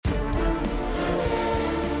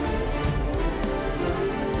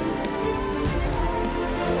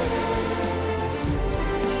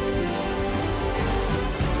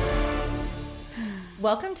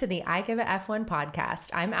Welcome to the I Give a F1 podcast.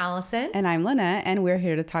 I'm Allison. And I'm Lynette, and we're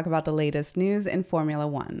here to talk about the latest news in Formula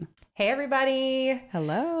One. Hey, everybody.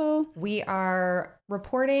 Hello. We are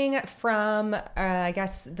reporting from,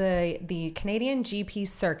 the Canadian GP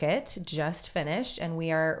circuit just finished, and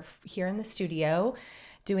we are here in the studio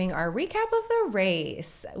doing our recap of the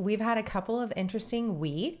race. We've had a couple of interesting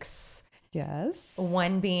weeks. Yes.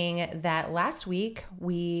 One being that last week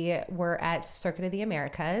we were at Circuit of the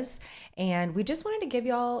Americas, and we just wanted to give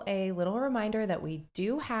y'all a little reminder that we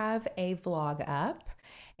do have a vlog up,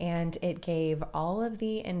 and it gave all of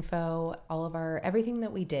the info, everything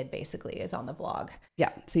that we did basically is on the vlog.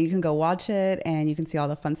 Yeah. So you can go watch it and you can see all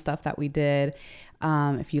the fun stuff that we did.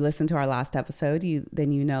 If you listen to our last episode,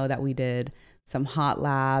 then you know that we did some hot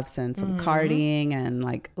laps and some karting and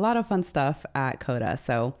like a lot of fun stuff at COTA.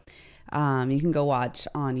 So you can go watch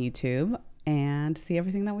on YouTube and see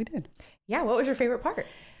everything that we did. Yeah. What was your favorite part?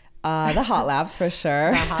 The hot laps for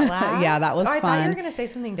sure. The hot laps? Yeah, that was fun. I thought you were going to say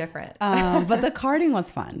something different. But the karting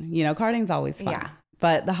was fun. You know, karting's always fun. Yeah.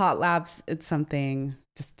 But the hot laps, it's something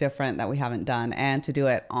just different that we haven't done. And to do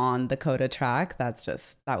it on the COTA track, that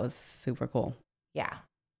was super cool. Yeah.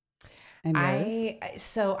 And I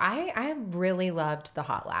really loved the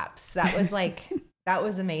hot laps. That was that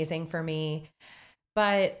was amazing for me.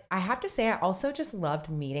 But I have to say, I also just loved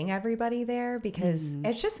meeting everybody there because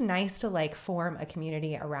it's just nice to like form a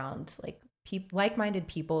community around like like-minded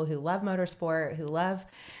people who love motorsport, who love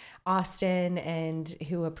Austin, and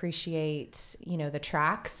who appreciate, the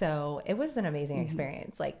track. So it was an amazing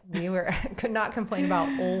experience. Like could not complain about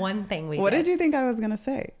one thing we did. What did you think I was going to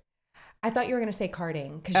say? I thought you were going to say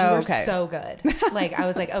karting because you were so good. Like I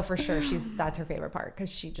was like, oh, for sure. That's her favorite part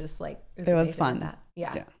because she just like, it was fun. That.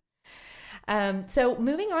 Yeah. So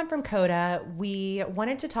moving on from COTA, we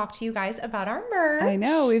wanted to talk to you guys about our merch. I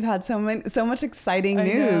know we've had so much exciting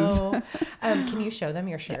news. Can you show them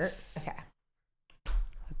your shirt? Yes. Okay.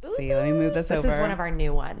 Let's see, let me move this over. This is one of our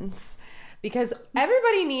new ones because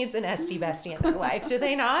everybody needs an SD bestie in their life. Do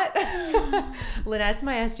they not? Lynette's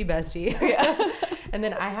my SD bestie. Yeah. And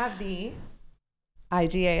then I have the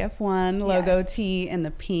IGAF1 logo tee in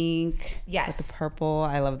the pink. Yes. With the purple.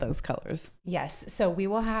 I love those colors. Yes. So we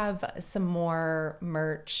will have some more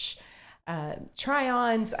merch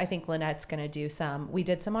try-ons. I think Lynette's going to do some. We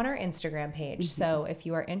did some on our Instagram page. So if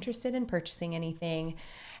you are interested in purchasing anything,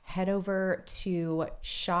 head over to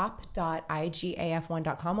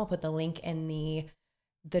shop.igaf1.com. We'll put the link in the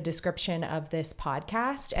description of this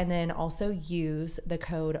podcast, and then also use the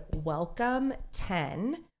code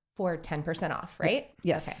WELCOME10 for 10% off, right?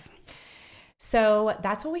 Yes. Okay. So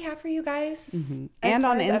that's what we have for you guys. And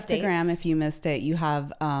on Instagram, if you missed it, you have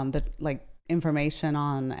the information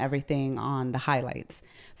on everything on the highlights.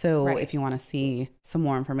 So if you want to see some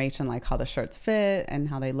more information, like how the shirts fit and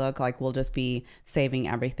how they look, like we'll just be saving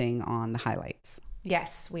everything on the highlights.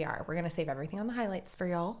 Yes, we are. We're going to save everything on the highlights for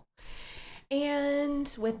y'all.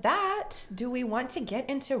 And with that, do we want to get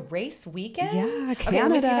into race weekend? Yeah, Canada. Okay,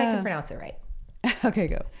 let me see if I can pronounce it right. Okay,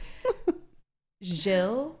 go.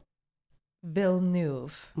 Gilles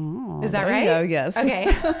Villeneuve. Oh, is that right? Go, yes.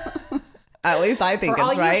 Okay. At least I think For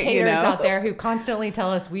it's right. For all you haters out there who constantly tell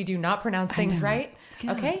us we do not pronounce things right.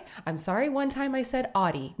 Yeah. Okay. I'm sorry. One time I said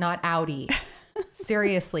Audi, not Audi.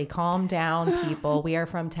 Seriously, calm down, people. We are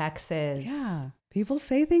from Texas. Yeah. People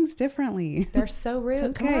say things differently. They're so rude.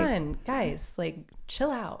 Okay. Come on, guys. Like,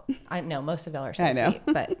 chill out. I know most of y'all are so sweet,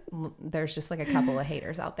 but there's just like a couple of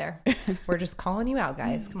haters out there. We're just calling you out,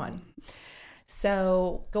 guys. Come on.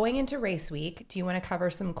 So going into race week, do you want to cover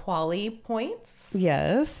some quali points?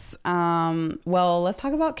 Yes. Well, let's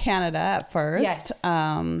talk about Canada at first. Yes.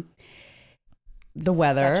 The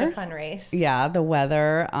weather. Such a fun race. Yeah, the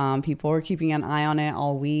weather. People were keeping an eye on it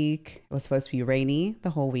all week. It was supposed to be rainy the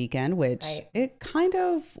whole weekend, which it kind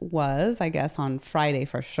of was, I guess, on Friday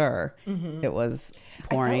for sure. It was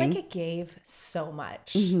pouring. I felt like it gave so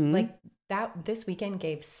much. Like this weekend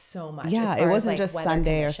gave so much. Yeah, it wasn't just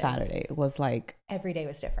Sunday conditions. Or Saturday. It was like every day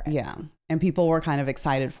was different. Yeah. And people were kind of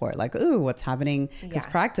excited for it. Like, ooh, what's happening? Because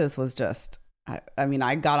practice was just, every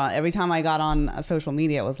time I got on social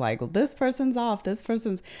media, it was like, well, this person's off. This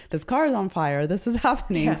car's on fire. This is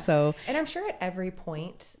happening. Yeah. So, and I'm sure at every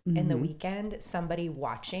point in the weekend, somebody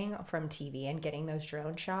watching from TV and getting those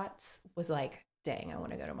drone shots was like, dang, I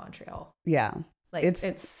want to go to Montreal. Yeah. Like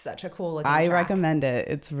it's such a cool looking I track. recommend it.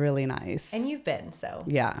 It's really nice. And you've been, so.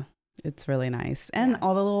 Yeah. It's really nice. And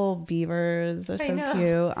all the little beavers are so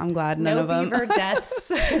cute. I'm glad none of them. No beaver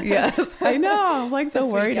deaths. Yes, I know. I was like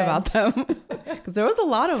so worried about them. because there was a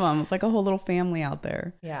lot of them. It's like a whole little family out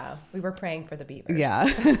there. Yeah, we were praying for the beavers. Yeah.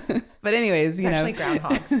 But anyways, it's actually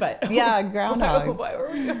groundhogs, but yeah, groundhogs. Why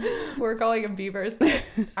were we're calling them beavers? But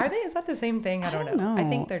are they? Is that the same thing? I don't know. I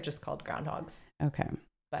think they're just called groundhogs. Okay.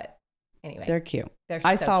 But anyway, they're cute.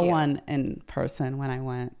 I saw cute. one in person when I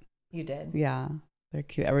went. You did? Yeah, they're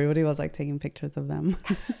cute. Everybody was like taking pictures of them.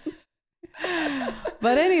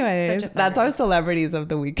 But anyway, that's our celebrities of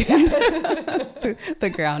the weekend. The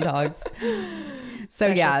groundhogs. So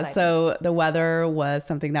yeah, so the weather was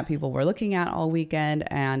something that people were looking at all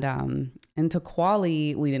weekend, and into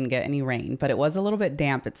Quali we didn't get any rain, but it was a little bit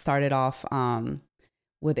damp. It started off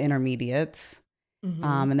with intermediates.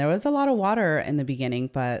 And there was a lot of water in the beginning,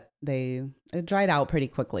 but it dried out pretty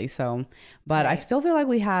quickly. So, but I still feel like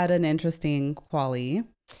we had an interesting Quali.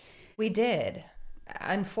 We did.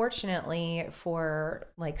 Unfortunately, for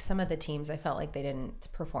like some of the teams, I felt like they didn't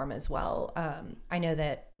perform as well. I know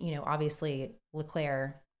that, obviously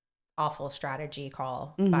Leclerc, awful strategy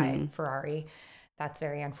call by Ferrari. That's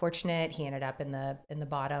very unfortunate. He ended up in the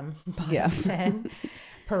bottom 10.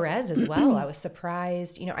 Perez as well. I was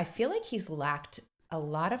surprised. I feel like he's lacked a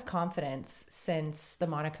lot of confidence since the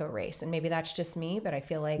Monaco race, and maybe that's just me, but I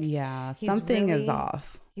feel like something is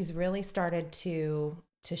off. He's really started to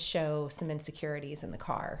show some insecurities in the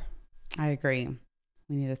car. I agree.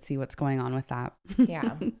 We need to see what's going on with that.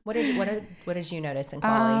 Yeah. What did you notice in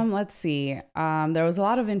quali? Let's see. There was a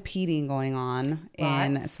lot of impeding going on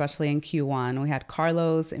especially in Q1. We had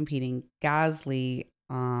Carlos impeding Gasly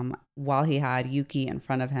while he had Yuki in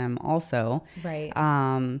front of him also. Right.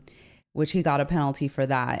 Which he got a penalty for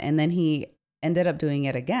that. And then he ended up doing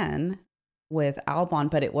it again with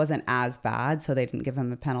Albon, but it wasn't as bad, so they didn't give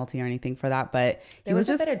him a penalty or anything for that. But there was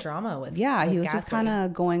a bit of drama with he was Gasly. Just kind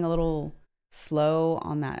of going a little slow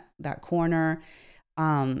on that corner.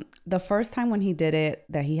 The first time when he did it,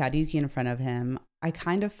 that he had Yuki in front of him, I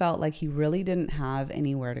kind of felt like he really didn't have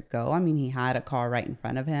anywhere to go. I mean, he had a car right in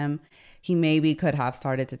front of him. He maybe could have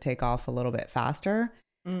started to take off a little bit faster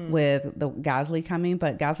with the Gasly coming,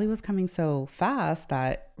 but Gasly was coming so fast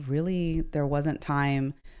that really there wasn't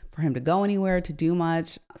time for him to go anywhere, to do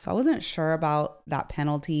much. So I wasn't sure about that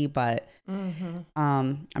penalty, but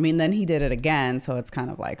I mean, then he did it again. So it's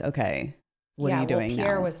kind of like, okay, what are you doing now?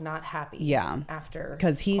 Pierre was not happy. Yeah. After.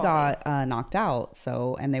 Because he got knocked out.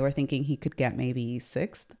 So, and they were thinking he could get maybe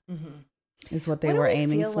 6th is what they were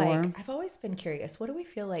aiming for. I've always been curious. What do we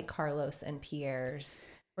feel like Carlos and Pierre's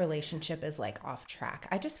relationship is like off track?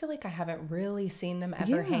 I just feel like I haven't really seen them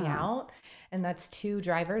ever hang out, and that's two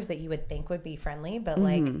drivers that you would think would be friendly, but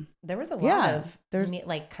like there was a lot of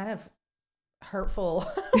like kind of hurtful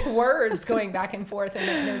words going back and forth in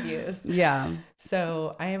the interviews.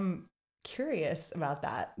 So I am curious about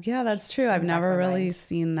that. That's true. I've never really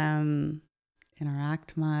seen them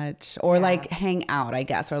interact much or like hang out, I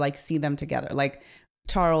guess, or like see them together. Like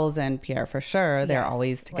Charles and Pierre for sure, they're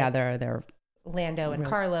always together. Like, they're Lando and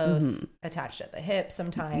Carlos attached at the hip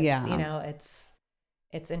sometimes.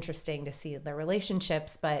 It's interesting to see the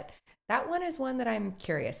relationships, but that one is one that I'm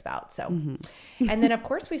curious about. So and then of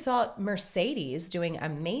course we saw Mercedes doing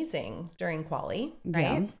amazing during quali,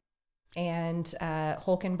 right? And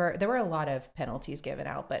Hülkenberg, there were a lot of penalties given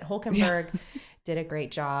out, but Hülkenberg did a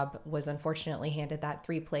great job, was unfortunately handed that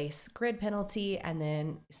 3-place grid penalty. And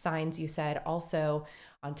then Sainz, you said, also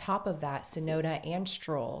on top of that, Tsunoda and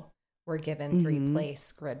Stroll were given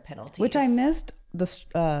 3-place grid penalties. Which I missed the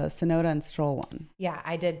Tsunoda and Stroll one. Yeah,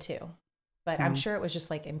 I did too. But I'm sure it was just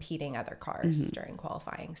like impeding other cars during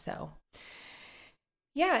qualifying. So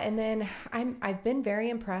yeah, and then I've been very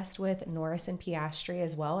impressed with Norris and Piastri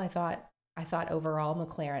as well. I thought overall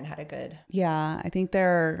McLaren had a good. Yeah, I think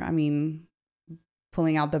they're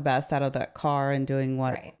pulling out the best out of that car and doing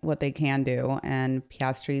what they can do, and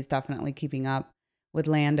Piastri is definitely keeping up with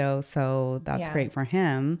Lando, so that's great for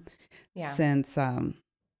him. Yeah, since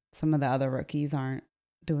some of the other rookies aren't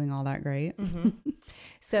doing all that great.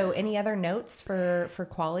 So, any other notes for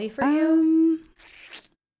quali for you?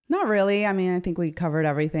 Not really. I mean, I think we covered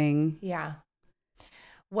everything. Yeah.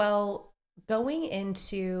 Well, going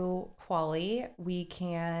into quali, we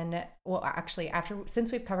can,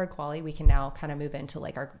 since we've covered quali, we can now kind of move into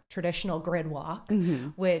like our traditional grid walk,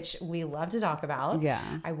 which we love to talk about. Yeah.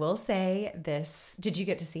 I will say this. Did you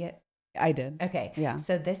get to see it? I did. Okay. Yeah.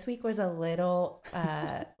 So this week was a little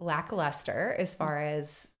lackluster as far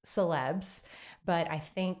as celebs, but I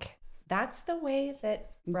think that's the way that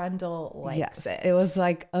Brundle likes it. It was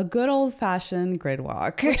like a good old fashioned grid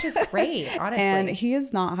walk, which is great, honestly. And he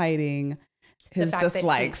is not hiding his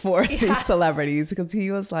dislike for these celebrities, because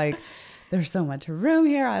he was like, there's so much room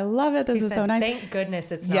here. I love it. This is so nice. Thank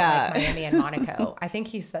goodness it's not like Miami and Monaco. I think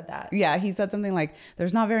he said that. Yeah, he said something like,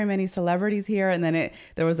 there's not very many celebrities here. And then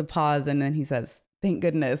there was a pause, and then he says, thank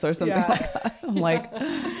goodness, or something like that. I'm like,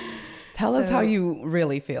 tell us how you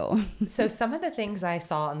really feel. So some of the things I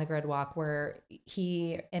saw on the grid walk were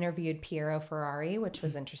he interviewed Piero Ferrari, which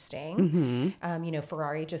was interesting.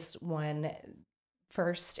 Ferrari just won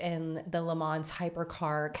first in the Le Mans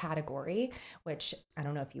hypercar category, which I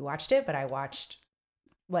don't know if you watched it, but I watched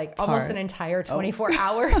like almost an entire 24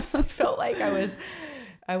 hours. I felt like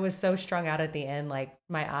I was so strung out at the end. Like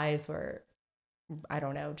my eyes were, I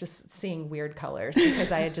don't know, just seeing weird colors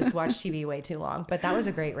because I had just watched TV way too long. But that was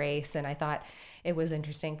a great race. And I thought it was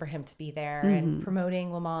interesting for him to be there and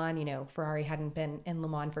promoting Le Mans. Ferrari hadn't been in Le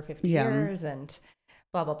Mans for 50 years and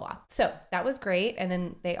blah, blah, blah. So that was great. And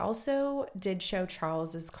then they also did show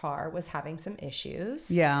Charles's car was having some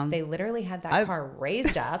issues. Yeah. They literally had that car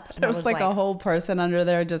raised up. And there was like a whole person under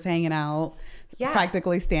there just hanging out. Yeah.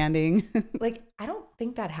 Practically standing. Like, I don't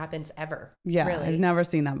think that happens ever. Yeah. Really. I've never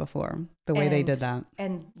seen that before. The way they did that.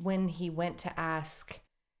 And when he went to ask,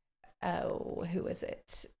 who is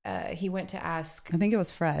it? He went to ask. I think it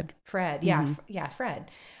was Fred. Fred. Yeah. Yeah. Fred,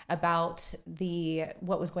 about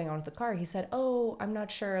what was going on with the car. He said, oh, I'm not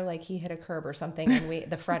sure. Like he hit a curb or something. And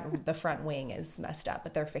the front wing is messed up,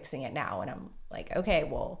 but they're fixing it now. And I'm like, okay,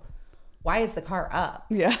 well, why is the car up?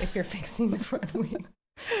 Yeah. If you're fixing the front wing.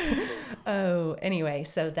 Anyway,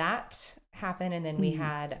 so that happened. And then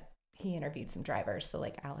he interviewed some drivers. So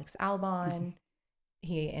like Alex Albon,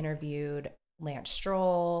 he interviewed Lance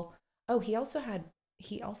Stroll. Oh, he also had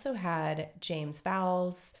James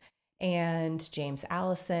Vowles and James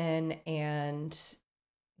Allison and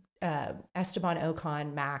Esteban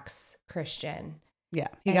Ocon, Max, Christian. Yeah,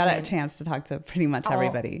 he got a chance to talk to pretty much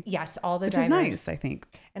everybody. Yes, all the which drivers. Which is nice, I think.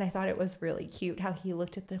 And I thought it was really cute how he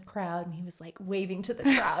looked at the crowd and he was like waving to the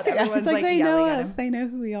crowd. Yeah, Everyone's like they know yelling at us. him. They know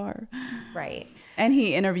who we are. Right. And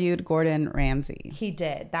he interviewed Gordon Ramsay. He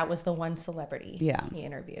did. That was the one celebrity he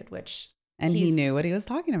interviewed, and he knew what he was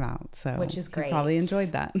talking about. So which is great. He probably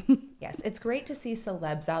enjoyed that. Yes. It's great to see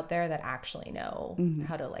celebs out there that actually know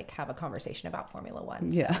how to like have a conversation about Formula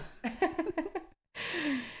One. Yeah. So.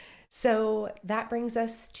 So that brings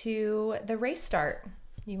us to the race start.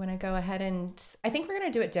 You want to go ahead and I think we're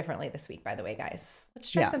going to do it differently this week, by the way, guys. Let's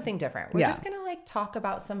try something different. We're just going to like talk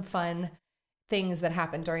about some fun things that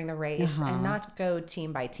happened during the race and not go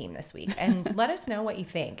team by team this week. And let us know what you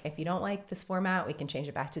think. If you don't like this format, we can change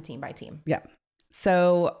it back to team by team. Yeah.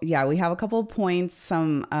 So we have a couple of points,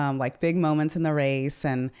 some like big moments in the race.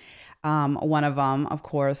 And one of them, of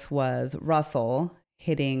course, was Russell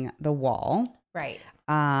hitting the wall. Right.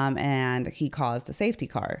 And he caused a safety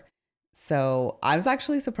car. So I was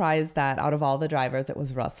actually surprised that out of all the drivers, it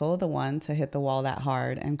was Russell, the one to hit the wall that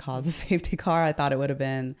hard and cause a safety car. I thought it would have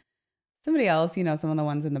been somebody else, some of the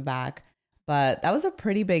ones in the back. But that was a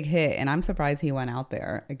pretty big hit. And I'm surprised he went out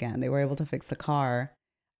there again. They were able to fix the car.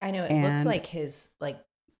 I know. It looked like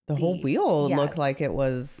the whole wheel looked like it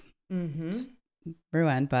was just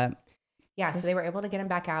ruined. But yeah, so they were able to get him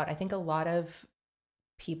back out. I think a lot of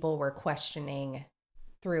people were questioning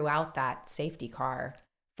throughout that safety car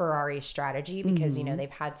Ferrari strategy because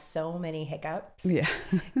they've had so many hiccups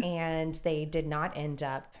and they did not end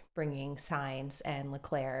up bringing Sainz and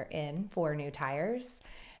Leclerc in for new tires.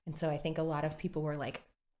 And so I think a lot of people were like,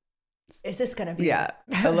 is this going to be a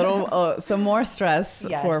little some more stress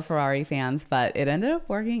for Ferrari fans, but it ended up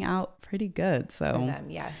working out pretty good. So for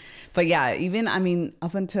them, yes. But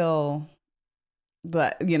up until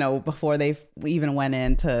before they even went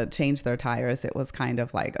in to change their tires, it was kind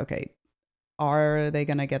of like, okay, are they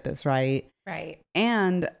going to get this right? Right.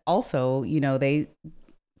 And also, they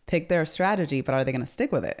picked their strategy, but are they going to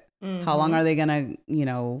stick with it? How long are they going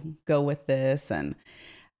to, go with this? And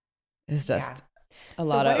it's just a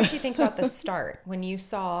lot of. So what did you think about the start when you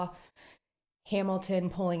saw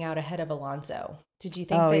Hamilton pulling out ahead of Alonso? Did you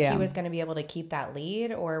think that he was going to be able to keep that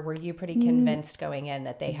lead, or were you pretty convinced going in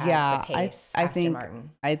that they had the pace? I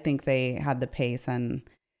think they had the pace and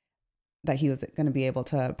that he was going to be able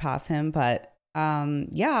to pass him. But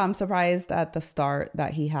I'm surprised at the start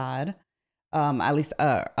that he had, at least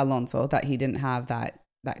Alonso, that he didn't have that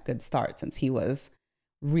good start since he was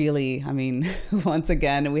really, once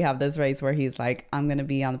again, we have this race where he's like, I'm going to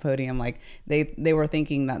be on the podium. Like they were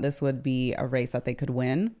thinking that this would be a race that they could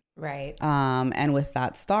win. Right. And with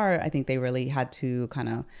that start, I think they really had to kind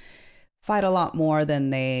of fight a lot more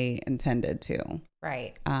than they intended to.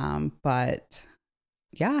 Right. But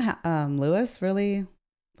Lewis really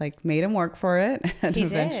made him work for it, and he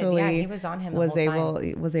eventually did. Yeah, he was on him. Was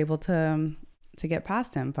able to get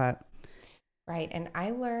past him. But Right. And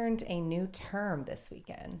I learned a new term this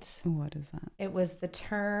weekend. What is that? It was the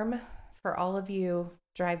term for all of you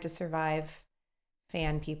Drive to Survive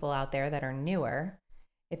fan people out there that are newer.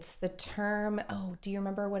 It's the term. Oh, do you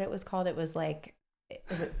remember what it was called? It was like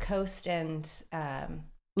coast and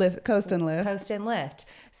Coast and lift. Coast and lift.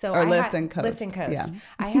 So or lift and coast. Lift and coast. Yeah.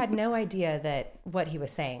 I had no idea that what he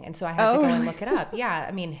was saying. And so I had to go and look it up. Yeah.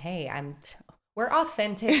 I mean, hey, we're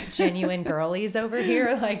authentic, genuine girlies over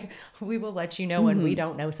here. Like, we will let you know when we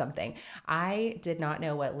don't know something. I did not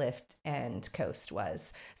know what lift and coast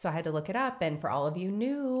was. So I had to look it up. And for all of you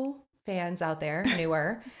new fans out there,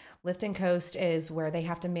 newer, lift and coast is where they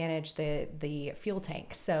have to manage the fuel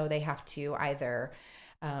tank. So they have to either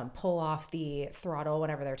pull off the throttle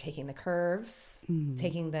whenever they're taking the curves,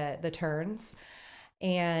 taking the turns.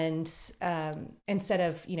 And instead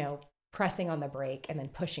of, pressing on the brake and then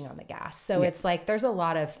pushing on the gas. So it's like there's a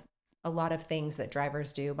lot of things that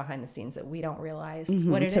drivers do behind the scenes that we don't realize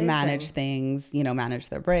what it is. To manage things, manage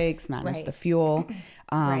their brakes, manage the fuel,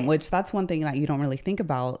 which that's one thing that you don't really think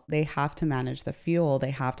about. They have to manage the fuel.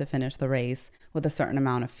 They have to finish the race with a certain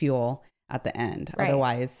amount of fuel at the end. Right.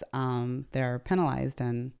 Otherwise, they're penalized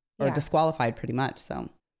or disqualified pretty much. So,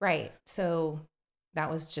 right. So that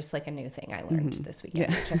was just like a new thing I learned this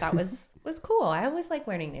weekend, which I thought was cool. I always like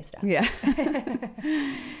learning new stuff. Yeah.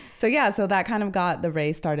 So that kind of got the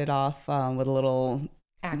race started off with a little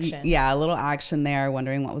action. Yeah, a little action there,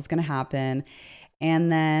 wondering what was going to happen. And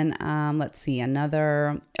then let's see,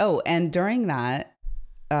 and during that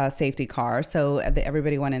safety car, so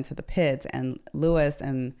everybody went into the pits and Lewis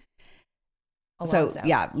and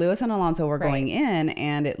Alonso were going in,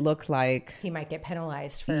 and it looked like he might get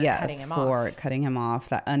penalized for cutting him off,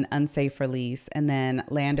 that unsafe release. And then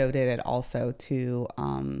Lando did it also to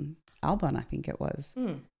Albon, I think it was.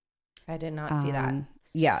 I did not see that.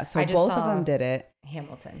 Yeah, so both of them did it.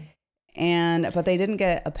 Hamilton. But they didn't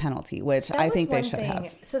get a penalty, which I think they should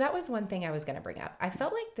have. So that was one thing I was going to bring up. I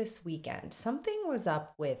felt like this weekend something was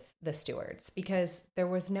up with the stewards because there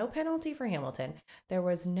was no penalty for Hamilton. There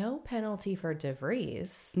was no penalty for De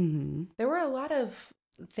Vries. There were a lot of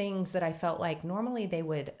things that I felt like normally they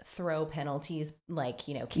would throw penalties like,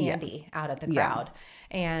 candy out at the crowd.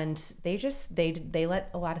 And they let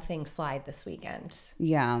a lot of things slide this weekend.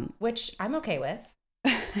 Yeah. Which I'm okay with.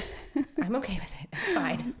 I'm okay with it. It's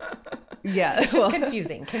fine. Yeah. It's just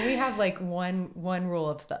confusing. Can we have like one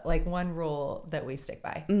rule one rule that we stick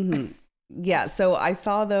by? Yeah. So I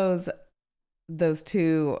saw those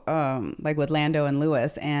two, like with Lando and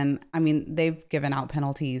Lewis, and I mean, they've given out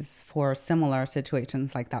penalties for similar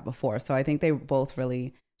situations like that before. So I think they both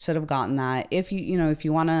really should have gotten that. If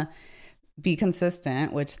you want to be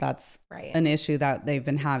consistent, which that's an issue that they've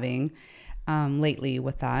been having lately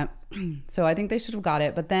with that. So I think they should have got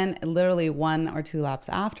it. But then literally 1 or 2 laps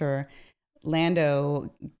after,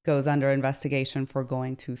 Lando goes under investigation for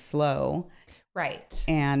going too slow. Right.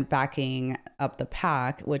 And backing up the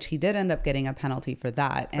pack, which he did end up getting a penalty for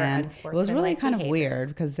that. And it was really kind of weird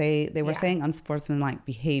because they were saying unsportsmanlike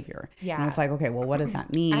behavior. Yeah. And it's like, okay, well, what does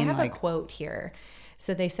that mean? I have a quote here.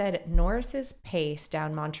 So they said Norris's pace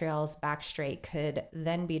down Montreal's back straight could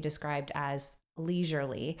then be described as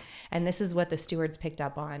leisurely, and this is what the stewards picked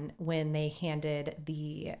up on when they handed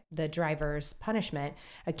the driver's punishment,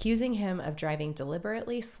 accusing him of driving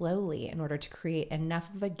deliberately slowly in order to create enough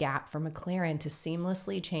of a gap for McLaren to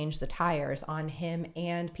seamlessly change the tires on him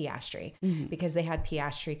and Piastri, because they had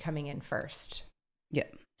Piastri coming in first. Yeah.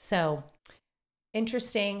 So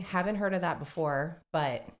interesting. Haven't heard of that before,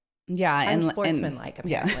 but unsportsmanlike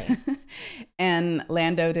apparently. Yeah. And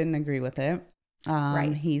Lando didn't agree with it.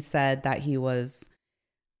 He said that he was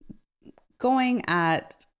going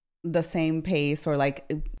at the same pace, or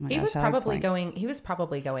like he was probably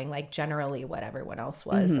going like generally what everyone else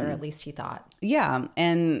was, or at least he thought. Yeah.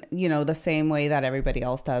 And the same way that everybody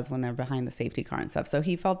else does when they're behind the safety car and stuff. So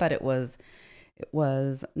he felt that it was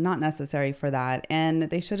not necessary for that, and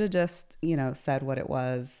they should have just said what it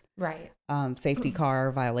was. Right. Safety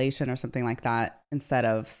car violation or something like that, instead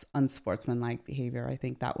of unsportsmanlike behavior. I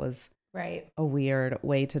think that was a weird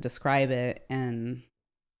way to describe it, and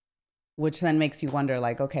which then makes you wonder,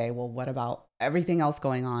 like, okay, well, what about everything else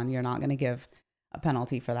going on? You're not going to give a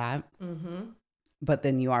penalty for that, but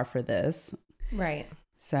then you are for this, right?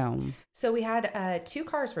 So we had 2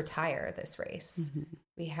 cars retire this race.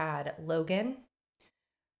 We had Logan.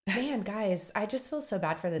 Man, guys, I just feel so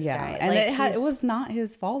bad for this guy. And it was not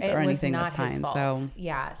his fault or anything this time. So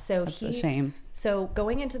yeah, so that's a shame. So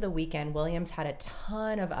going into the weekend, Williams had a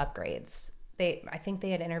ton of upgrades. I think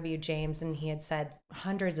they had interviewed James, and he had said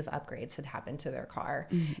hundreds of upgrades had happened to their car,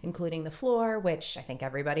 including the floor, which I think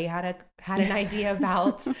everybody had an idea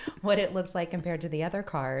about what it looks like compared to the other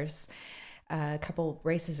cars a couple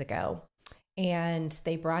races ago. And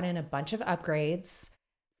they brought in a bunch of upgrades.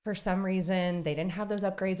 For some reason, they didn't have those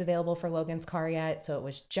upgrades available for Logan's car yet, so it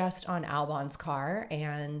was just on Albon's car,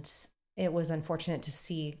 and it was unfortunate to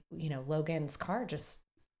see, Logan's car just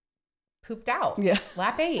pooped out. Yeah.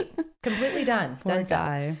 Lap 8, completely done. Poor done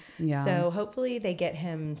guy. So. Yeah. So hopefully they get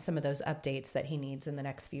him some of those updates that he needs in the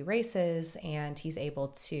next few races, and he's able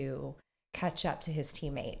to catch up to his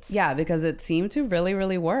teammates. Yeah, because it seemed to really,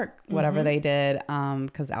 really work, whatever they did.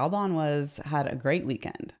 Because Albon had a great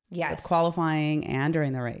weekend. Yes. With qualifying and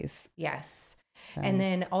during the race. Yes. So. And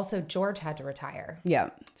then also George had to retire.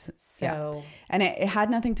 Yeah. So. And it had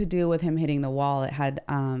nothing to do with him hitting the wall. It had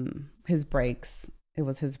his brakes. It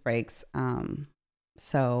was his brakes.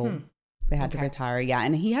 So they had to retire. Yeah.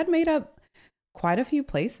 And he had made up quite a few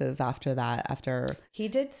places after that. He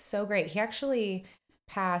did so great. He actually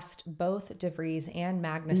passed both De Vries and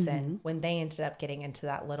Magnussen when they ended up getting into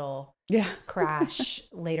that little crash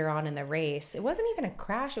later on in the race. It wasn't even a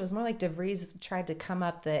crash. It was more like De Vries tried to come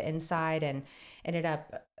up the inside and ended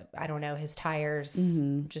up, I don't know, his tires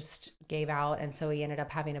just gave out. And so he ended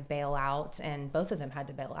up having to bail out, and both of them had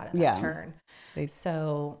to bail out at that turn. They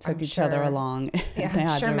took each sure, other along. Yeah,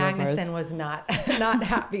 I'm sure Magnussen was not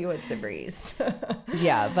happy with De Vries.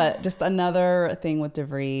 Yeah, but just another thing with De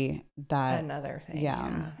Vries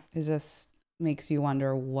Yeah. It just makes you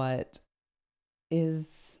wonder what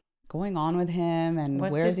is going on with him and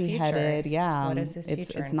where is he headed. Yeah. What is his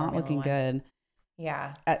future? It's not looking good.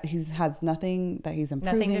 Yeah. He has nothing that he's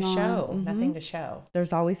improving Nothing to show. on. Nothing to show.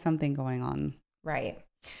 There's always something going on. Right.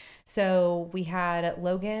 So we had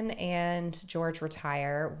Logan and George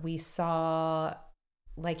retire. We saw,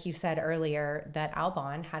 like you said earlier, that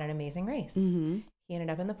Albon had an amazing race. He ended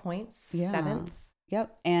up in the points, 7th.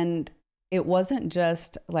 Yep. And it wasn't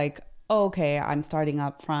just like, oh, okay, I'm starting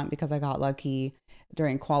up front because I got lucky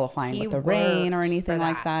during qualifying with the rain or anything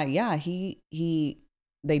like that. Yeah,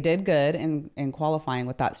 they did good in qualifying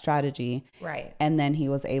with that strategy. Right. And then he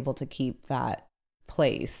was able to keep that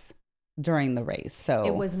place during the race. So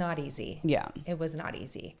it was not easy. Yeah. It was not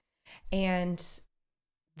easy. And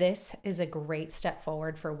this is a great step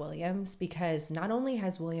forward for Williams, because not only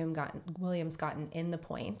has Williams gotten in the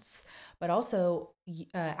points, but also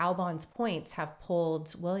Albon's points have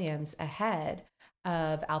pulled Williams ahead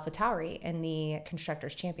of AlphaTauri in the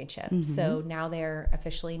Constructors' Championship. So now they're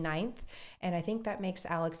officially 9th, and I think that makes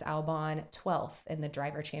Alex Albon 12th in the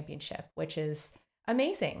Driver Championship, which is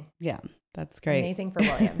amazing. Yeah, that's great. Amazing for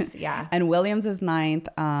Williams. Yeah. And Williams is 9th.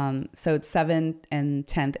 So it's 7th and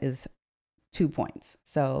 10th is 2 points.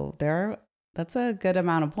 So that's a good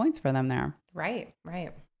amount of points for them there. Right.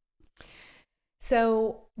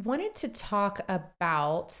 So wanted to talk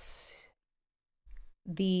about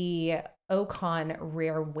the Ocon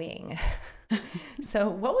rear wing. So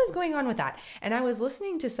what was going on with that? And I was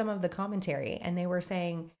listening to some of the commentary, and they were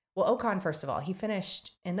saying, well, Ocon, first of all, he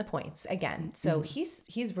finished in the points again. So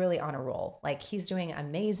he's really on a roll. Like, he's doing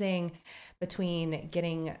amazing between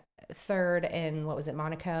getting 3rd in, what was it,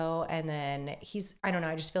 Monaco, and then I don't know,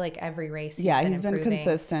 I just feel like every race he's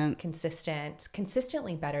been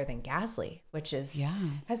consistently better than Gasly, which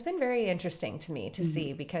has been very interesting to me to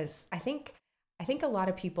see, because I think a lot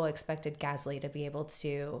of people expected Gasly to be able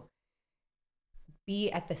to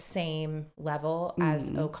be at the same level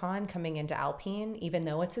as Ocon coming into Alpine, even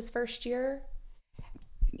though it's his first year,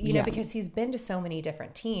 you know, because he's been to so many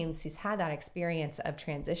different teams. He's had that experience of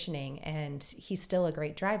transitioning, and he's still a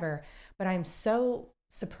great driver. But I'm so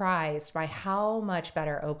surprised by how much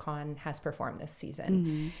better Ocon has performed this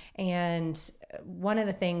season. And one of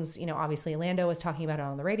the things, you know, obviously Lando was talking about it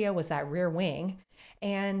on the radio, was that rear wing.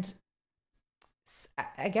 And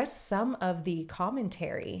I guess some of the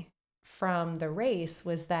commentary from the race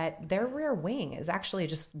was that their rear wing is actually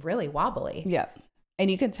just really wobbly. Yeah. And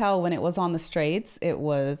you could tell when it was on the straights, it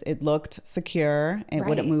looked secure. It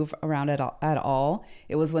wouldn't move around at all.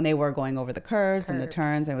 It was when they were going over the curves and the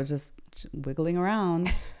turns, it was just wiggling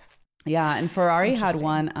around. Yeah. And Ferrari had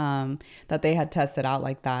one that they had tested out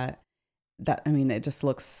like that. I mean, it just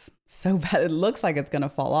looks so bad. It looks like it's going to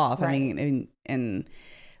fall off. I mean, and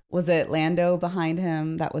was it Lando behind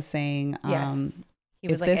him that was saying, yes. He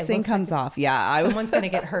was if this thing comes off, someone's going to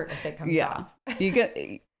get hurt if it comes off.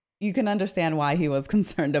 You can understand why he was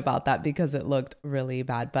concerned about that, because it looked really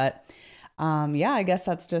bad. But I guess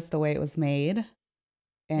that's just the way it was made.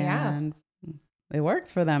 And it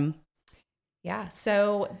works for them. Yeah.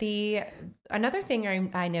 So another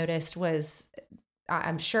thing I noticed was,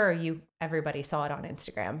 I'm sure you everybody saw it on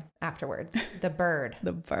Instagram afterwards. The bird.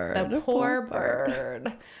 The bird. The poor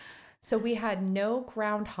bird. So we had no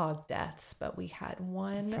groundhog deaths, but we had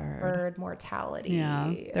one bird mortality.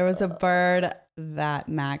 Yeah. There was a bird that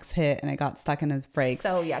Max hit and it got stuck in his brakes.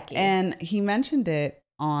 So yucky. And he mentioned it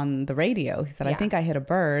on the radio. He said, I think I hit a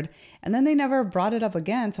bird. And then they never brought it up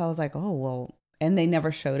again. So I was like, oh, well, and they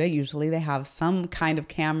never showed it. Usually they have some kind of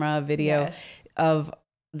camera video of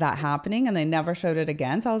that happening and they never showed it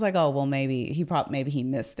again. So I was like, oh, well, maybe he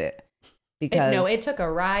missed it. Because it took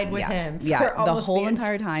a ride with him for the whole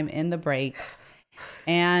entire time in the brakes.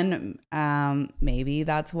 And maybe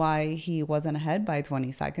that's why he wasn't ahead by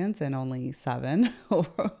 20 seconds and only 7.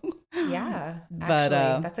 Yeah. But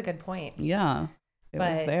actually, that's a good point. Yeah. It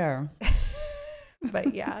was there.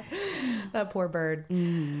 But yeah, that poor bird.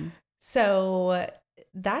 Mm-hmm. So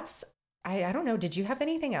that's, I don't know. Did you have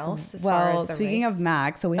anything else as far as the speaking race? of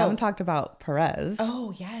Max, so we haven't talked about Perez.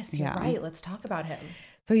 Oh, yes. You're right. Let's talk about him.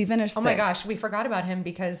 So he finished 6th. Oh my gosh, we forgot about him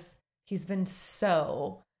because he's been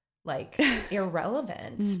so like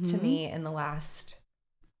irrelevant to me in the last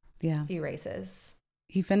few races.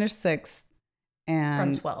 He finished 6th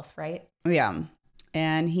and from 12th, right? Yeah.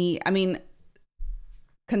 And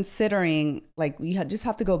considering like you just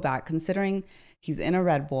have to go back, considering he's in a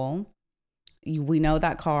Red Bull, we know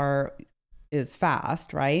that car is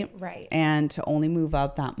fast, right? Right. And to only move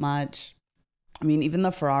up that much, I mean, even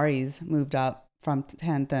the Ferraris moved up from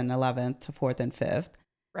 10th and 11th to 4th and 5th.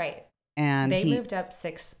 Right. And they moved up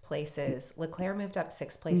 6 places. Leclerc moved up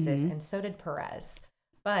 6 places, Mm-hmm. and so did Perez.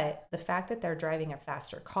 But the fact that they're driving a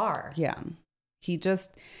faster car. Yeah. He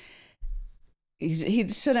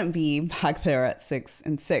shouldn't be back there at 6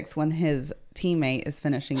 and 6 when his teammate is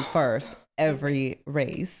finishing first every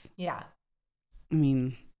race. Yeah. I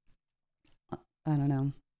mean, I don't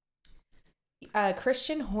know.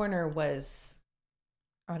 Christian Horner was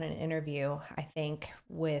on an interview, I think,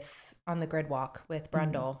 on the grid walk with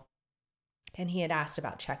Brundle, and he had asked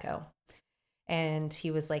about Checo. And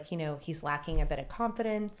he was like, he's lacking a bit of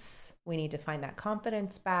confidence. We need to find that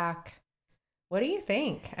confidence back. What do you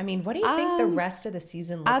think? I mean, what do you think the rest of the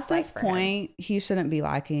season looks like for him? At this point, he shouldn't be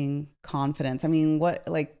lacking confidence. I mean,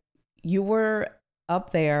 you were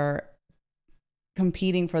up there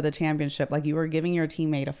competing for the championship. Like, you were giving your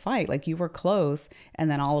teammate a fight. Like, you were close. And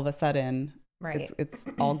then all of a sudden, it's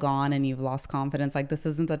all gone and you've lost confidence. Like, this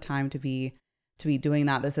isn't the time to be doing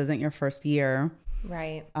that. This isn't your first year.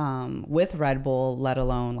 Right. With Red Bull, let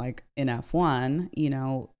alone like in F1,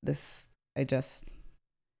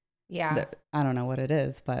 I don't know what it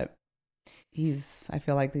is, but I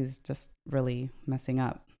feel like he's just really messing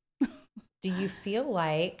up. Do you feel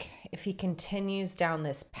like if he continues down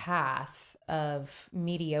this path of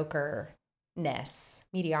mediocrity,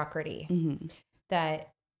 that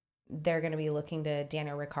they're going to be looking to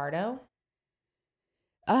Daniel Ricciardo?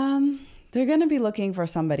 They're going to be looking for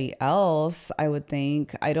somebody else, I would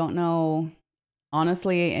think. I don't know,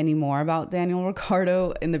 honestly, any more about Daniel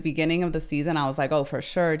Ricciardo. In the beginning of the season, I was like, oh, for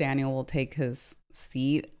sure, Daniel will take his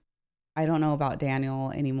seat. I don't know about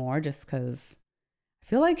Daniel anymore just because I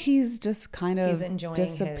feel like he's just kind of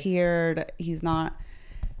disappeared.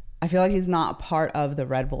 I feel like he's not part of the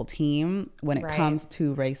Red Bull team when it comes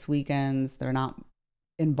to race weekends. They're not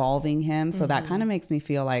involving him. So that kind of makes me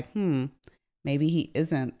feel like, maybe he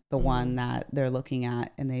isn't the one that they're looking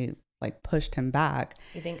at and they like pushed him back.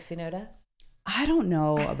 You think Tsunoda? I don't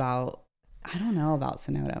know about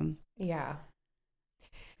Tsunoda. Yeah.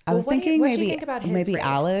 I was thinking maybe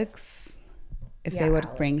Alex, if they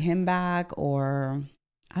would bring him back, or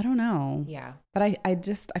I don't know. Yeah. But I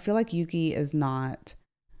feel like Yuki is not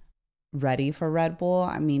ready for Red Bull.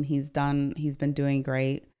 I mean, he's been doing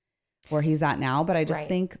great where he's at now, but I just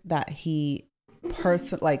think that he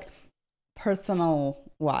personal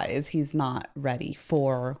wise, he's not ready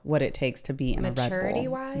for what it takes to be in a Red Bull. Maturity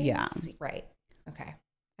wise? Yeah. Right. Okay.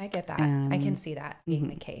 I get that. I can see that being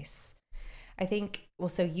the case. I think,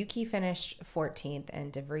 so Yuki finished 14th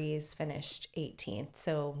and De Vries finished 18th.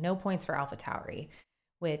 So no points for AlphaTauri,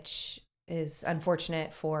 which is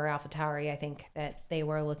unfortunate for AlphaTauri. I think that they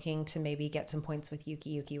were looking to maybe get some points with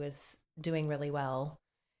Yuki. Yuki was doing really well,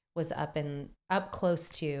 was up close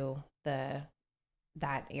to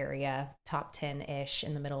that area, top 10-ish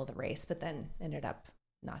in the middle of the race, but then ended up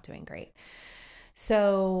not doing great.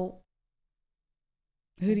 So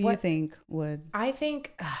who do you think would? I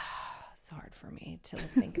think it's hard for me to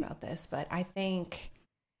think about this, but I think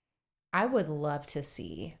I would love to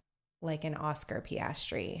see like an Oscar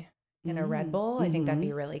Piastri in a Red Bull. I think that'd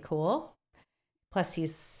be really cool. Plus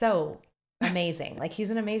he's so amazing. Like, he's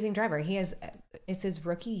an amazing driver. It's his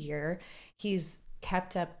rookie year. He's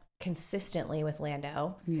kept up consistently with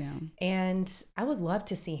Lando. Yeah. And I would love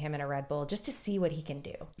to see him in a Red Bull just to see what he can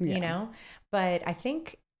do, you know? But I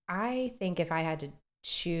think if I had to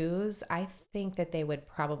choose, I think that they would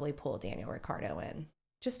probably pull Daniel Ricciardo in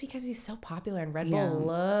just because he's so popular and Red Bull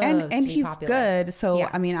loves and to be he's popular. good. So,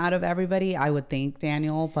 I mean, out of everybody, I would think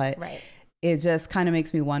Daniel, but it just kind of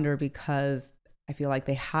makes me wonder because I feel like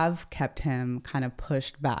they have kept him kind of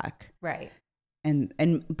pushed back. Right.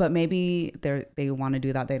 But maybe they want to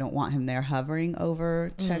do that. They don't want him there hovering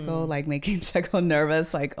over Checo, like making Checo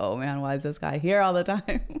nervous. Like, oh man, why is this guy here all the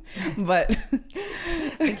time? But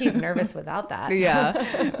I think he's nervous without that.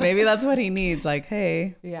 Yeah, maybe that's what he needs. Like,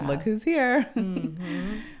 hey, look who's here.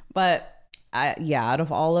 But out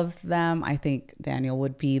of all of them, I think Daniel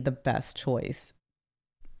would be the best choice.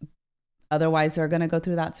 Otherwise, they're going to go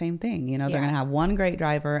through that same thing. You know, they're going to have one great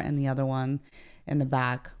driver and the other one in the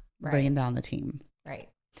back. Bringing down the team. Right.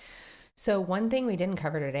 So one thing we didn't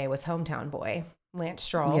cover today was hometown boy, Lance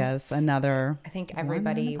Stroll. Yes, another. I think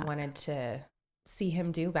everybody wanted to see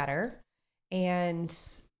him do better. And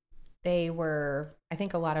I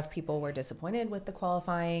think a lot of people were disappointed with the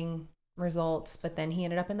qualifying results, but then he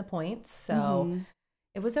ended up in the points. So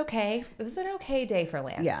it was okay. It was an okay day for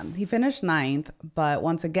Lance. Yeah, he finished 9th, but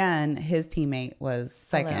once again, his teammate was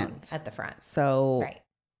second. Alone at the front. So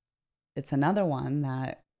it's another one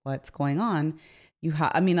that what's going on.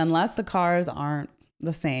 Unless the cars aren't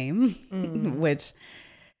the same, which,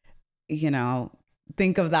 you know,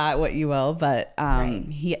 think of that what you will, but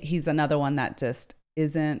he's another one that just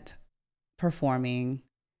isn't performing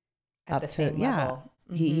at the same level.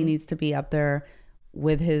 He needs to be up there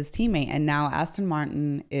with his teammate. And now Aston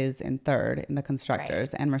Martin is in 3rd in the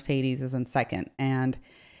constructors and Mercedes is in 2nd. And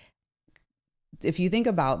if you think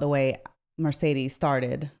about the way Mercedes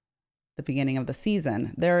started the beginning of the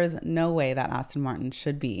season, there is no way that Aston Martin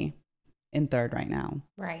should be in 3rd right now.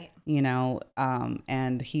 Right. You know,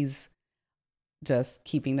 and he's just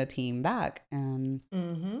keeping the team back, and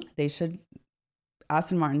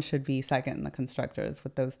Aston Martin should be 2nd in the constructors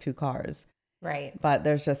with those 2 cars. Right. But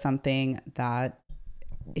there's just something that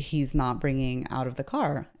he's not bringing out of the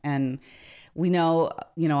car. And we know,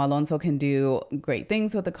 you know, Alonso can do great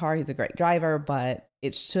things with the car. He's a great driver, but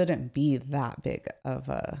it shouldn't be that big of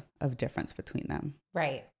a difference between them.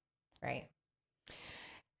 Right. Right.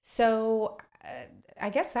 So I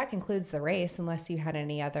guess that concludes the race, unless you had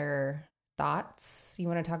any other thoughts. You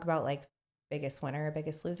want to talk about like biggest winner,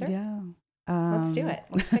 biggest loser? Yeah. Let's do it.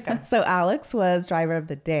 Let's pick them. So Alex was driver of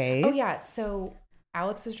the day. Oh yeah. So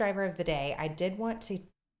Alex was driver of the day. I did want to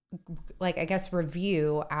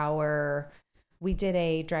review we did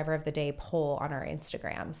a driver of the day poll on our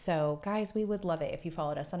Instagram. So guys, we would love it if you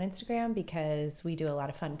followed us on Instagram because we do a lot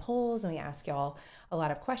of fun polls and we ask y'all a lot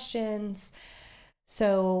of questions.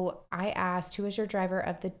 So I asked, who is your driver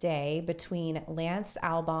of the day between Lance,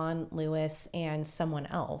 Albon, Lewis, and someone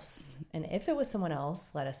else? And if it was someone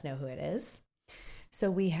else, let us know who it is. So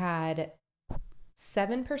we had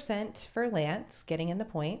 7% for Lance getting in the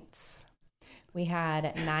points. We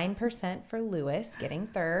had 9% for Lewis getting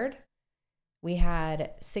 3rd. We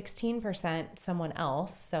had 16% someone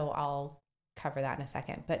else, so I'll cover that in a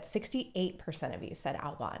second. But 68% of you said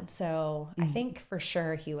Albon. So I think for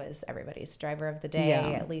sure he was everybody's driver of the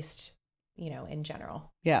day, at least, you know, in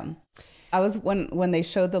general. Yeah. I was when they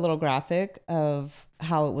showed the little graphic of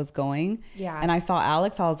how it was going. Yeah. And I saw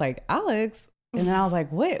Alex, I was like, Alex. And then I was like,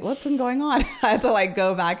 wait, what's been going on? I had to like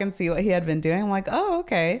go back and see what he had been doing. I'm like, oh,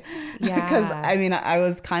 okay. Yeah. Because I mean, I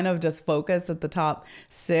was kind of just focused at the top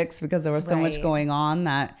 6 because there was so much going on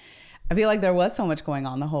that I feel like there was so much going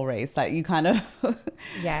on the whole race that you kind of,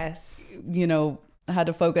 you know, had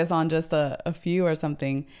to focus on just a few or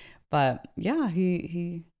something. But yeah,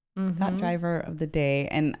 he got driver of the day.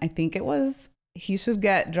 And I think he should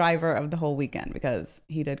get driver of the whole weekend because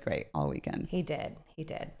he did great all weekend. He did.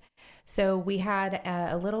 So we had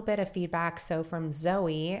a little bit of feedback. So from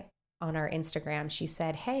Zoe on our Instagram, she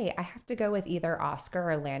said, hey, I have to go with either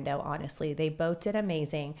Oscar or Lando. Honestly, they both did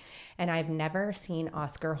amazing. And I've never seen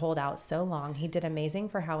Oscar hold out so long. He did amazing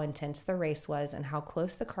for how intense the race was and how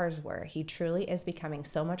close the cars were. He truly is becoming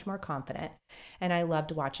so much more confident. And I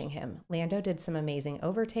loved watching him. Lando did some amazing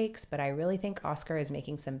overtakes, but I really think Oscar is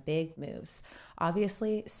making some big moves.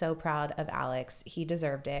 Obviously, so proud of Alex. He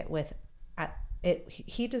deserved it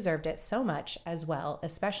he deserved it so much as well,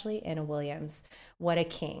 especially in a Williams. What a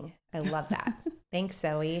king. I love that. Thanks,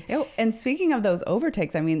 Zoe. And speaking of those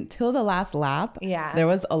overtakes, I mean, till the last lap, there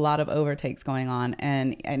was a lot of overtakes going on.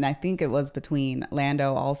 And I think it was between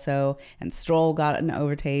Lando also and Stroll got an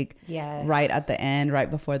overtake right at the end, right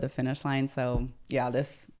before the finish line. So yeah,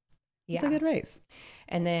 this is a good race.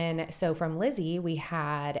 And then, so from Lizzie, we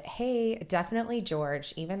had, hey, definitely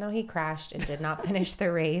George, even though he crashed and did not finish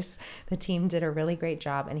the race, the team did a really great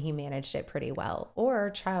job and he managed it pretty well.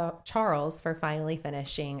 Or Charles for finally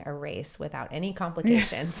finishing a race without any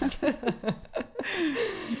complications.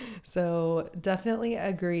 So definitely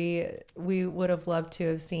agree. We would have loved to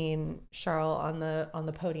have seen Charles on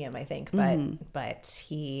the podium, I think, but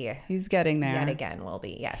he's getting there. Yet again will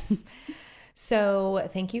be, yes. So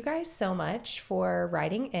thank you guys so much for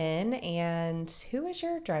writing in. And who is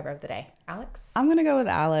your driver of the day? Alex? I'm going to go with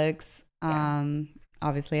Alex. Yeah.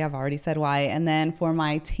 Obviously, I've already said why. And then for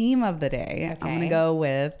my team of the day, Okay. I'm going to go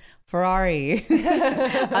with Ferrari.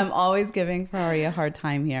 I'm always giving Ferrari a hard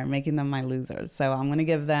time here, making them my losers. So I'm going to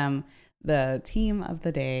give them the team of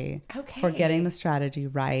the day for getting the strategy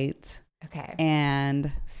right. Okay.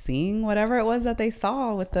 And seeing whatever it was that they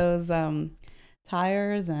saw with those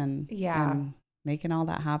tires and making all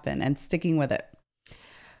that happen and sticking with it.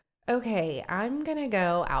 Okay, I'm gonna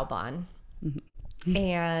go Albon.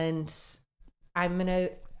 And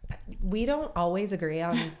we don't always agree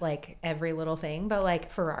on like every little thing, but like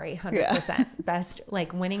Ferrari 100% best,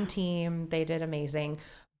 like winning team. They did amazing.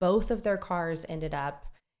 Both of their cars ended up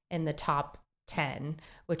in the top 10,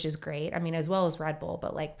 which is great. I mean, as well as Red Bull,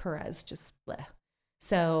 but like Perez just bleh.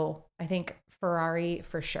 So I think Ferrari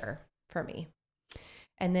for sure for me.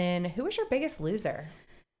 And then who was your biggest loser?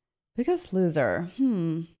 Biggest loser?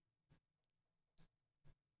 I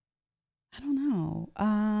don't know.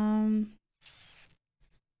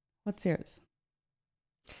 What's yours?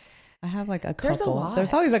 I have like a couple. There's a lot.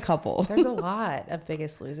 There's always a couple. There's a lot of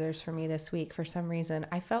biggest losers for me this week. For some reason,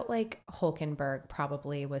 I felt like Hülkenberg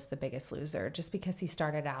probably was the biggest loser just because he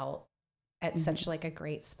started out at such like a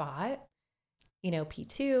great spot, you know,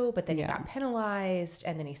 P2, but then he got penalized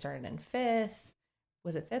and then he started in 5th.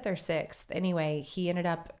 Was it 5th or 6th? Anyway, he ended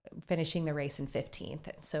up finishing the race in 15th.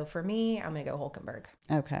 So for me, I'm going to go Hülkenberg.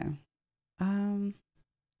 Okay.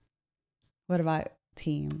 What about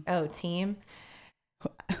team? Oh, team.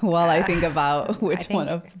 While I think about which one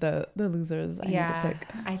of the losers I need to pick.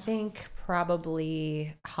 I think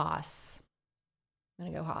probably Haas. I'm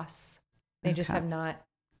going to go Haas. They just have not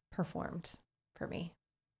performed for me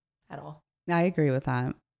at all. I agree with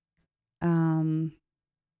that.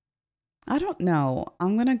 I don't know.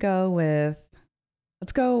 Let's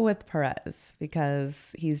go with Perez because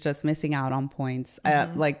he's just missing out on points.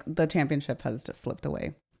 Like the championship has just slipped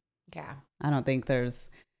away. Yeah. I don't think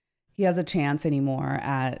he has a chance anymore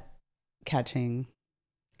at catching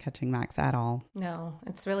Max at all. No,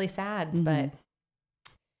 it's really sad, but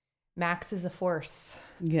Max is a force.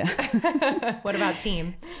 Yeah. What about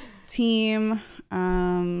team? Team,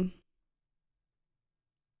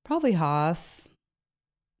 probably Haas.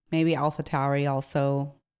 Maybe AlphaTauri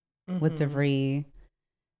also with DeVries.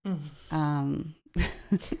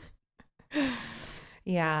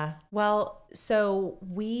 Yeah. Well, so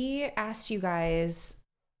we asked you guys,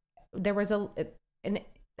 there was a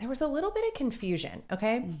little bit of confusion.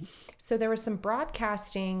 Okay. So there was some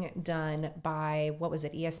broadcasting done by, what was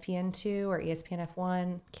it? ESPN2 or ESPN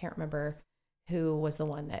F1? Can't remember who was the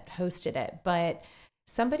one that hosted it, but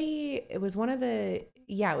it was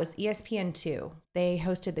ESPN2. They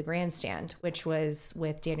hosted the grandstand, which was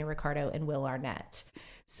with Daniel Ricciardo and Will Arnett.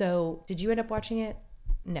 So did you end up watching it?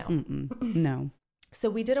 No. No. So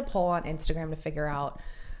we did a poll on Instagram to figure out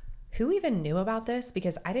who even knew about this,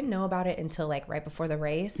 because I didn't know about it until like right before the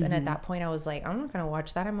race. And at that point I was like, I'm not going to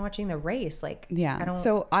watch that. I'm watching the race. Like,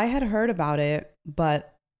 So I had heard about it,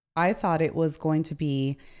 but I thought it was going to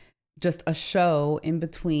be just a show in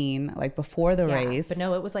between, like before the race. But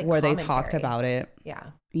no, it was like where commentary. they talked about it. Yeah.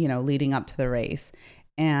 You know, leading up to the race.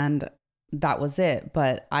 And that was it.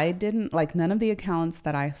 But I didn't like none of the accounts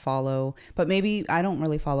that I follow, but maybe I don't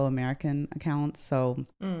really follow American accounts. So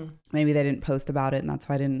maybe they didn't post about it. And that's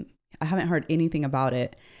why I haven't heard anything about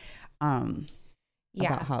it,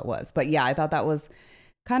 about how it was. But yeah, I thought that was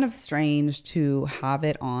kind of strange to have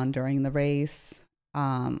it on during the race.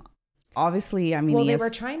 Obviously, I mean, well, they were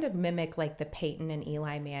trying to mimic like the Peyton and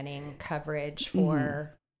Eli Manning coverage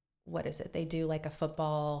for what is it? They do like a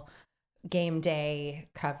football game day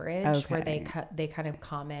coverage where they kind of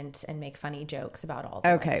comment and make funny jokes about all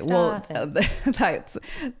the stuff. That's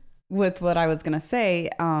with what I was gonna say.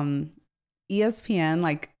 ESPN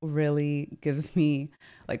like really gives me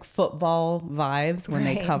like football vibes when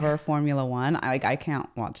they cover Formula One. I can't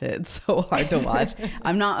watch it. It's so hard to watch.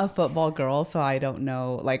 I'm not a football girl, so I don't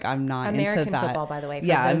know. Like I'm not American into that. Football, by the way, for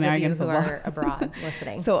those American of you who are abroad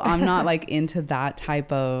listening. So I'm not like into that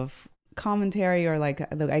type of commentary or like,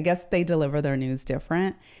 I guess they deliver their news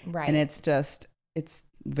different. Right. And it's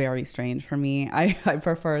very strange for me. I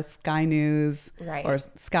prefer Sky News Right. or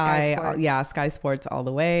Sky Sports. Yeah, Sky Sports all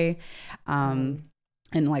the way. And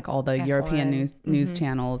like all the F1. European news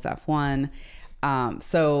channels, F1.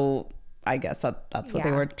 So I guess that's what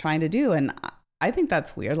they were trying to do. And I think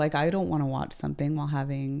that's weird. Like, I don't want to watch something while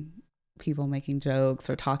having people making jokes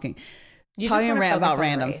or talking about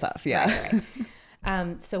random stuff. Yeah.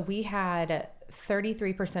 Right. So we had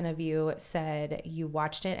 33% of you said you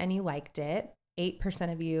watched it and you liked it.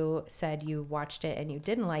 8% of you said you watched it and you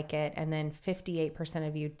didn't like it. And then 58%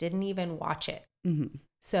 of you didn't even watch it. Mm-hmm.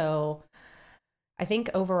 So I think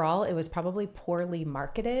overall it was probably poorly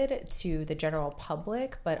marketed to the general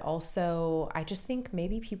public, but also I just think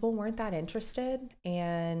maybe people weren't that interested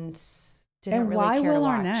and didn't really care to watch. And why Will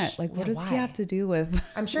Arnett? Like, what does he have to do with?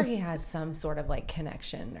 I'm sure he has some sort of like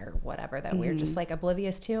connection or whatever that we're just like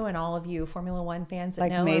oblivious to, and all of you Formula One fans that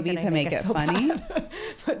like know maybe to make it funny.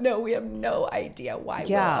 But no, we have no idea why.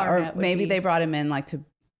 Yeah, Will Arnett or maybe they brought him in like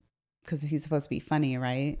because he's supposed to be funny,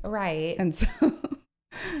 right? Right. And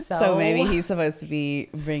so maybe he's supposed to be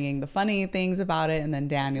bringing the funny things about it, and then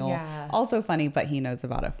Daniel also funny, but he knows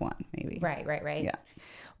about F1 maybe. Right. Yeah.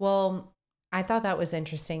 Well, I thought that was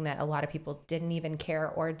interesting that a lot of people didn't even care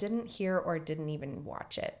or didn't hear or didn't even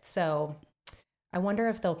watch it. So I wonder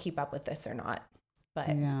if they'll keep up with this or not,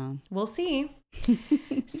 but we'll see.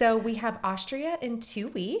 So we have Austria in 2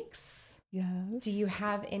 weeks. Yes. Do you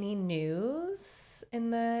have any news in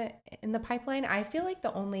the pipeline? I feel like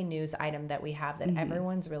the only news item that we have that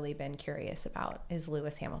everyone's really been curious about is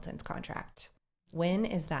Lewis Hamilton's contract. When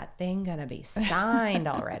is that thing going to be signed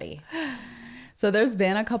already? So there's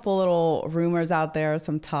been a couple little rumors out there,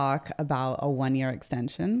 some talk about a 1-year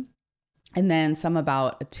extension, and then some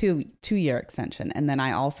about a two-year extension. And then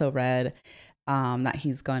I also read that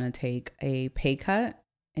he's going to take a pay cut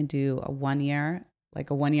and do a 1 year, like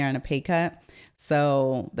a 1 year and a pay cut.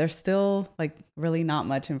 So there's still like really not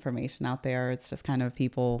much information out there. It's just kind of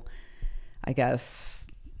people, I guess,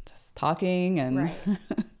 just talking and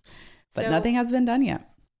but nothing has been done yet.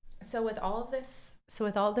 So with all this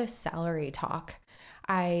salary talk,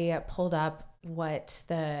 I pulled up what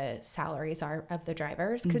the salaries are of the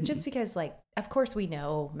drivers, because like, of course we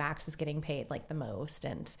know Max is getting paid like the most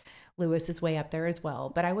and Lewis is way up there as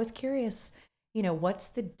well. But I was curious, what's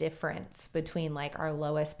the difference between like our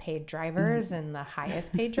lowest paid drivers and the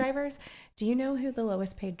highest paid drivers? Do you know who the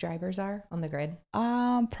lowest paid drivers are on the grid?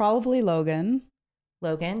 Probably Logan.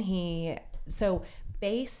 So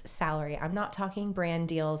base salary, I'm not talking brand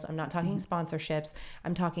deals, I'm not talking sponsorships,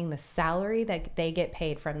 I'm talking the salary that they get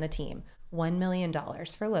paid from the team. $1 million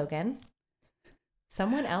for Logan.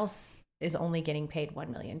 Someone else is only getting paid $1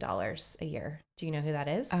 million a year. Do you know who that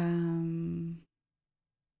is?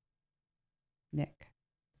 Nick.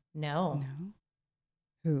 No.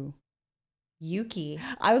 Who? Yuki.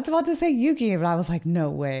 I was about to say Yuki, but I was like,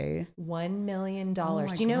 no way. $1 million. Do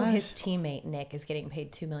you know his teammate Nick is getting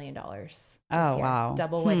paid $2 million this year? Wow.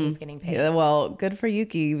 Double what he's getting paid. Yeah, well, good for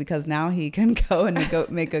Yuki, because now he can go and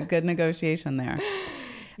make a good negotiation there.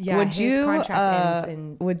 Yeah, his contract ends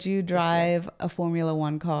in would you drive a Formula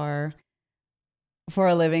One car for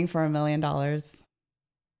a living for $1 million?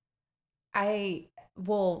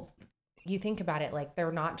 Well, you think about it, like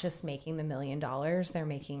they're not just making the $1 million, they're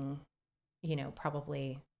making,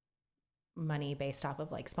 probably money based off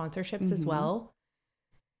of like sponsorships as well.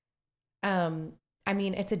 I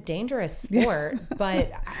mean, it's a dangerous sport,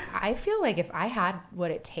 but I feel like if I had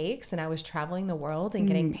what it takes and I was traveling the world and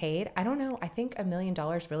getting paid, I don't know, I think $1 million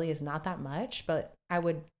really is not that much, but I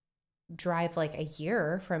would drive like a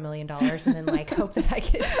year for $1 million and then like hope that I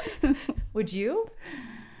could. Would you?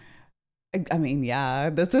 I mean,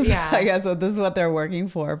 yeah, I guess this is what they're working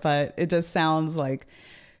for, but it just sounds like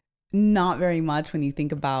not very much when you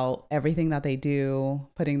think about everything that they do,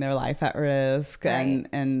 putting their life at risk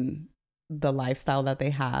and the lifestyle that they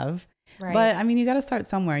have. Right. But I mean, you got to start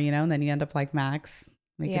somewhere, and then you end up like Max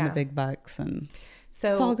making the big bucks, and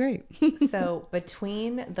so it's all great. So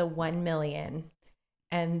between the 1 million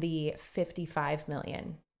and the 55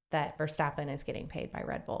 million that Verstappen is getting paid by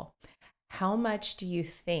Red Bull, how much do you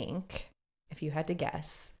think, if you had to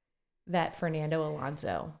guess, that Fernando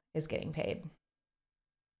Alonso is getting paid?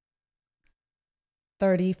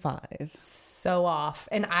 35. So off.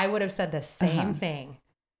 And I would have said the same thing.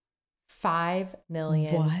 $5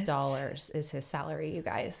 million is his salary, you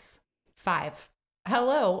guys. 5.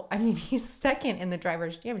 Hello. I mean, he's second in the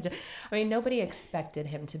drivers' championship. I mean, nobody expected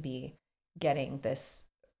him to be getting this.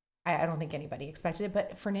 I don't think anybody expected it,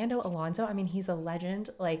 but Fernando Alonso, I mean, he's a legend.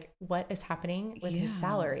 Like, what is happening with his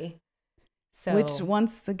salary? So, which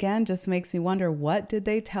once again just makes me wonder, what did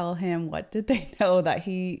they tell him? What did they know that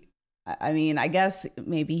he I mean, I guess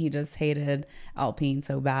maybe he just hated Alpine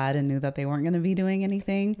so bad and knew that they weren't going to be doing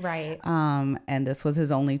anything. Right. And this was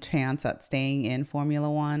his only chance at staying in Formula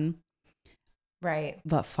One. Right.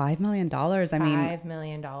 But $5 million, I mean. $5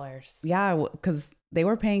 million. Yeah, because they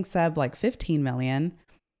were paying Seb like $15 million.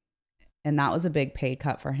 And that was a big pay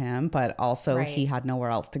cut for him. But also he had nowhere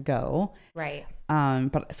else to go. Right.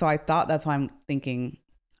 But so I thought that's why I'm thinking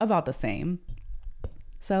about the same.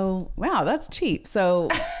 So, wow, that's cheap. So.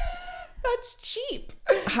 That's cheap.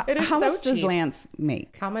 How much does Lance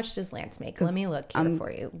make? How much does Lance make? Let me look here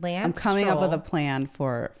for you. Lance I'm coming up with a plan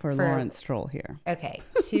for Lawrence Stroll here. Okay.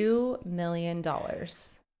 $2 million.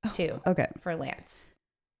 Okay. For Lance.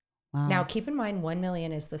 Wow. Now keep in mind 1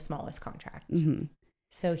 million is the smallest contract. Mm-hmm.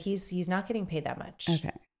 So he's not getting paid that much.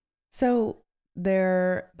 Okay. So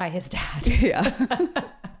they're by his dad. Yeah.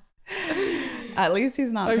 At least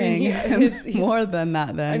he's not paying him more than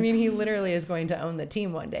that then. I mean, he literally is going to own the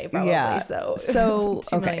team one day probably. Yeah. So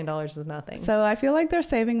 $2 million is nothing. So I feel like they're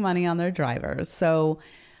saving money on their drivers. So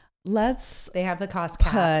they have the cost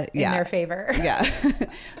cap in their favor. Yeah.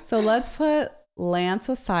 So let's put Lance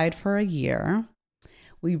aside for a year.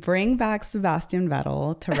 We bring back Sebastian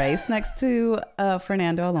Vettel to race next to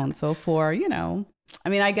Fernando Alonso for, I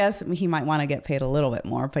mean, I guess he might want to get paid a little bit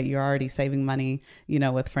more, but you're already saving money,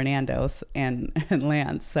 with Fernando's and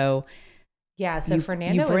Lance. So yeah, so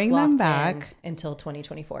Fernando is locked back until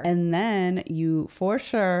 2024. And then you for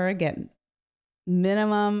sure get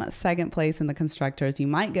minimum second place in the constructors. You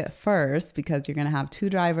might get first because you're going to have two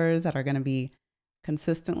drivers that are going to be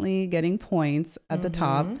consistently getting points at the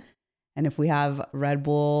top. And if we have Red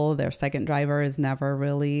Bull, their second driver is never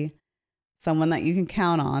really someone that you can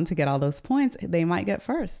count on to get all those points. They might get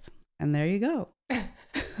first. And there you go.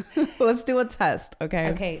 Let's do a test. Okay.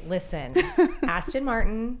 Okay. Listen, Aston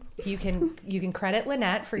Martin, you can credit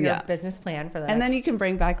Lynette for your business plan for that. And then you can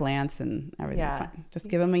bring back Lance and everything's fine. Just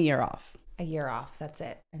give him a year off. A year off. That's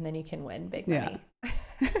it. And then you can win big money.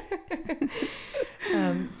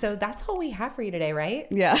 So that's all we have for you today, right?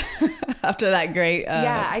 Yeah. After that great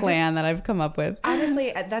plan that I've come up with.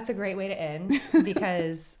 Honestly, that's a great way to end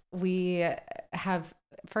because we have,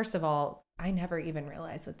 first of all, I never even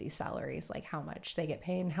realized with these salaries, like how much they get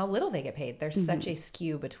paid and how little they get paid. There's such a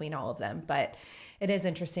skew between all of them, but it is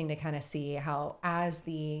interesting to kind of see how as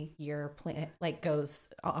the year plan goes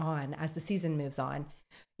on, as the season moves on,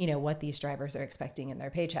 what these drivers are expecting in their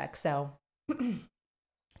paycheck. So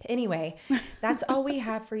anyway, that's all we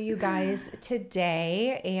have for you guys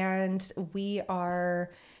today. And we are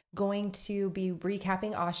going to be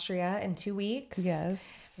recapping Austria in 2 weeks. Yes.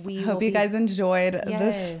 We hope you guys enjoyed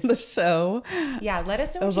the show. Yeah, let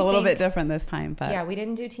us know. It was a little bit different this time, but yeah, we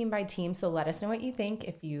didn't do team by team. So let us know what you think.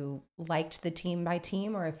 If you liked the team by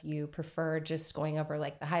team, or if you prefer just going over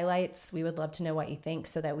the highlights, we would love to know what you think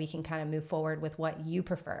so that we can kind of move forward with what you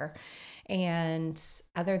prefer. And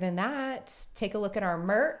other than that, take a look at our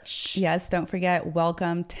merch. Yes, don't forget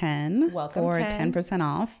Welcome 10 for 10%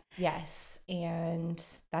 off. Yes, and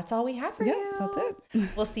that's all we have for you. That's it.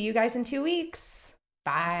 We'll see you guys in 2 weeks.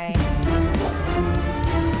 Bye.